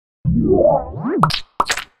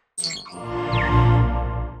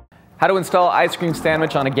How to install Ice Cream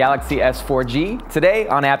Sandwich on a Galaxy S 4G, today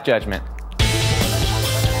on AppJudgment.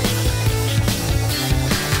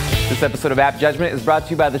 This episode of AppJudgment is brought to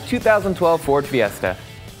you by the 2012 Ford Fiesta.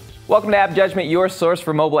 Welcome to AppJudgment, your source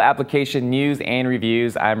for mobile application news and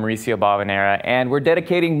reviews. I'm Mauricio Balvanera, and we're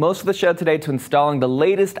dedicating most of the show today to installing the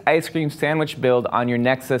latest Ice Cream Sandwich build on your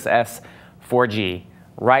Nexus S 4G.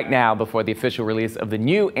 Right now before the official release of the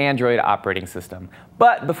new Android operating system.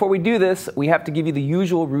 But before we do this, we have to give you the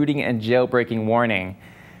usual rooting and jailbreaking warning.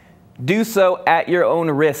 Do so at your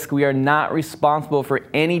own risk. We are not responsible for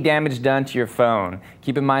any damage done to your phone.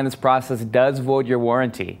 Keep in mind this process does void your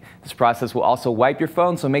warranty. This process will also wipe your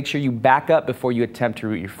phone, so make sure you back up before you attempt to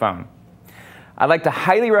root your phone. I'd like to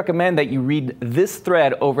highly recommend that you read this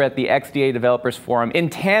thread over at the XDA Developers Forum in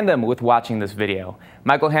tandem with watching this video.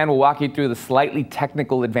 Michael Hand will walk you through the slightly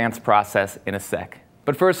technical advanced process in a sec.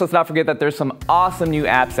 But first, let's not forget that there's some awesome new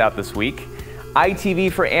apps out this week.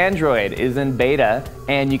 iTV for Android is in beta,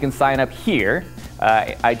 and you can sign up here.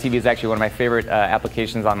 iTV is actually one of my favorite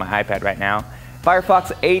applications on my iPad right now.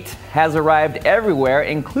 Firefox 8 has arrived everywhere,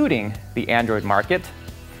 including the Android market.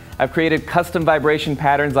 I've created custom vibration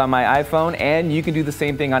patterns on my iPhone, and you can do the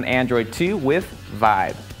same thing on Android too with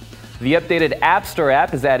Vibe. The updated App Store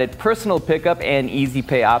app has added Personal Pickup and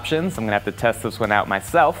Easypay options. I'm going to have to test this one out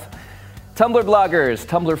myself. Tumblr bloggers,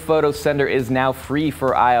 Tumblr Photo Sender is now free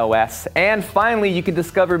for iOS. And finally, you can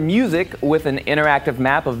discover music with an interactive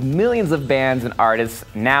map of millions of bands and artists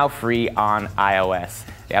now free on iOS.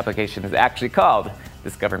 The application is actually called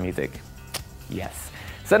Discover Music. Yes.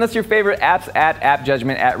 Send us your favorite apps at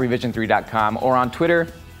appjudgment@revision3.com or on Twitter,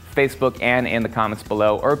 Facebook, and in the comments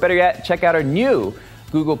below. Or better yet, check out our new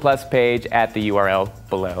Google Plus page at the URL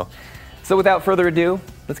below. So without further ado,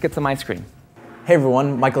 let's get some ice cream. Hey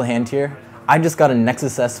everyone, Michael Hand here. I just got a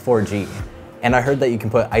Nexus S 4G, and I heard that you can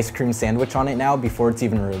put Ice Cream Sandwich on it now before it's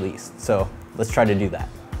even released. So let's try to do that.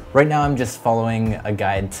 Right now I'm just following a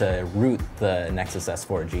guide to root the Nexus S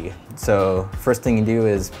 4G. So first thing you do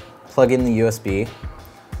is plug in the USB.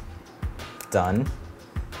 Done.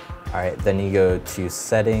 All right, then you go to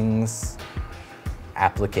Settings,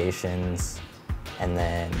 Applications, and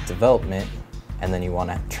then Development, and then you want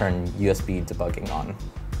to turn USB debugging on.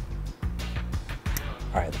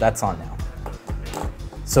 All right, that's on now.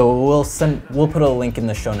 So we'll put a link in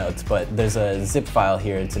the show notes, but there's a zip file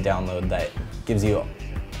here to download that gives you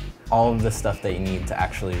all of the stuff that you need to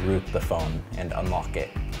actually root the phone and unlock it.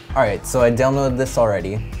 All right, so I downloaded this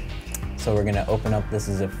already. So we're gonna open up this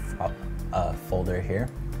zip folder here.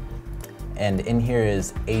 And in here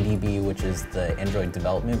is ADB, which is the Android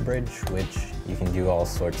Development Bridge, which you can do all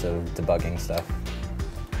sorts of debugging stuff.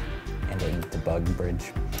 Android Debug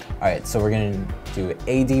Bridge. All right, so we're gonna do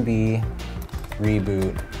ADB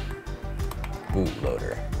reboot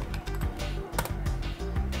bootloader.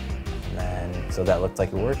 And then, so that looked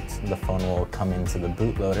like it worked. The phone will come into the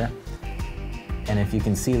bootloader. And if you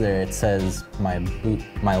can see there, it says my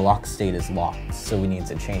lock state is locked, so we need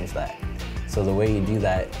to change that. So the way you do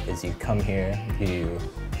that is you come here, you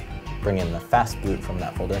bring in the fast boot from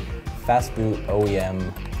that folder, fast boot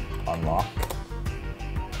OEM unlock,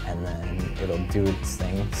 and then it'll do its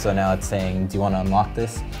thing. So now it's saying, do you want to unlock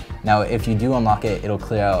this? Now if you do unlock it, it'll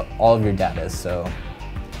clear out all of your data. So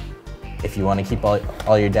if you want to keep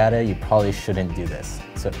all your data, you probably shouldn't do this.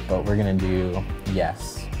 But we're gonna do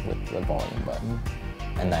yes with the volume button,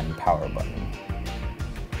 and then power button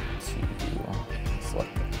to select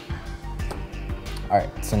it. All right,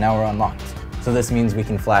 so now we're unlocked. So this means we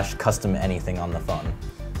can flash custom anything on the phone.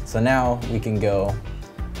 So now we can go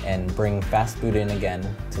and bring fast boot in again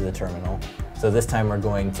to the terminal. So this time we're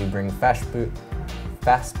going to bring fast boot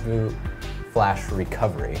flash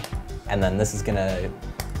recovery. And then this is gonna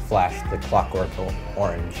flash the Clockwork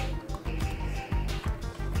Orange.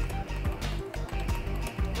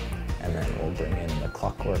 And then we'll bring in the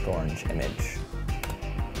Clockwork Orange image.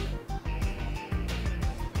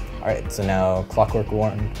 All right, so now Clockwork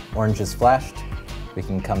Orange is flashed. We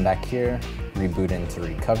can come back here, reboot into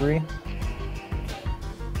recovery.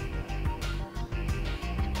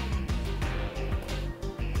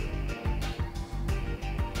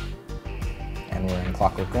 And we're in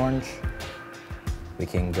Clockwork Orange. We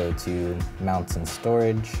can go to Mounts and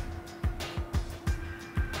Storage.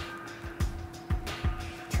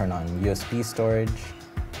 Turn on USB storage.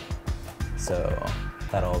 So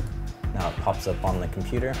now it pops up on the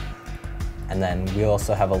computer. And then we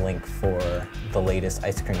also have a link for the latest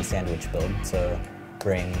Ice Cream Sandwich build to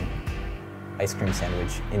bring Ice Cream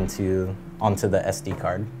Sandwich onto the SD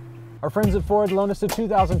card. Our friends at Ford loaned us a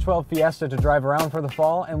 2012 Fiesta to drive around for the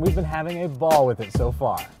fall, and we've been having a ball with it so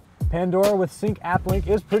far. Pandora with Sync App Link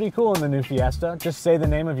is pretty cool in the new Fiesta. Just say the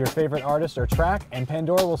name of your favorite artist or track, and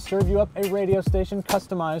Pandora will serve you up a radio station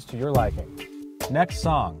customized to your liking. Next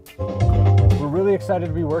song. We're really excited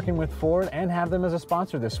to be working with Ford and have them as a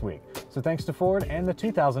sponsor this week. So thanks to Ford and the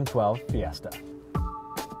 2012 Fiesta.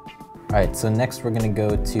 All right, so next we're gonna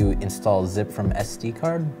go to install zip from SD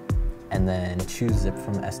card, and then choose zip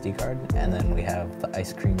from SD card, and then we have the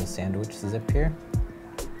ice cream sandwich zip here.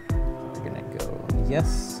 We're gonna go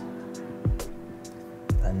yes.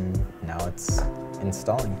 And now it's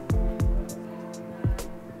installing.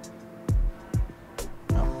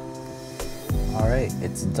 Oh. All right,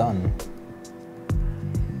 it's done.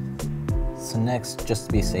 So next, just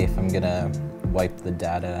to be safe, I'm gonna wipe the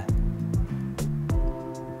data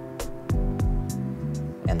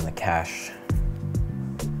and the cache.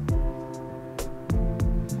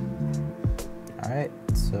 All right,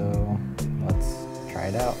 so let's try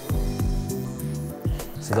it out.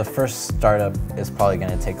 So the first startup is probably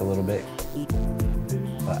going to take a little bit,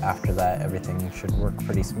 but after that, everything should work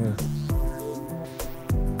pretty smooth.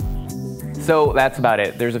 So that's about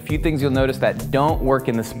it. There's a few things you'll notice that don't work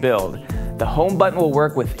in this build. The home button will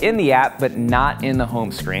work within the app, but not in the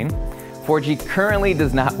home screen. 4G currently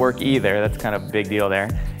does not work either. That's kind of a big deal there.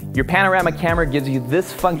 Your panorama camera gives you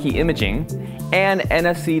this funky imaging, and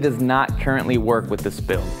NFC does not currently work with this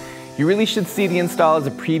build. You really should see the install as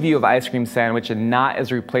a preview of Ice Cream Sandwich and not as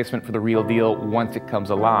a replacement for the real deal once it comes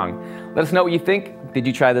along. Let us know what you think. Did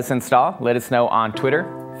you try this install? Let us know on Twitter,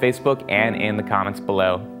 Facebook, and in the comments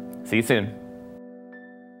below. See you soon.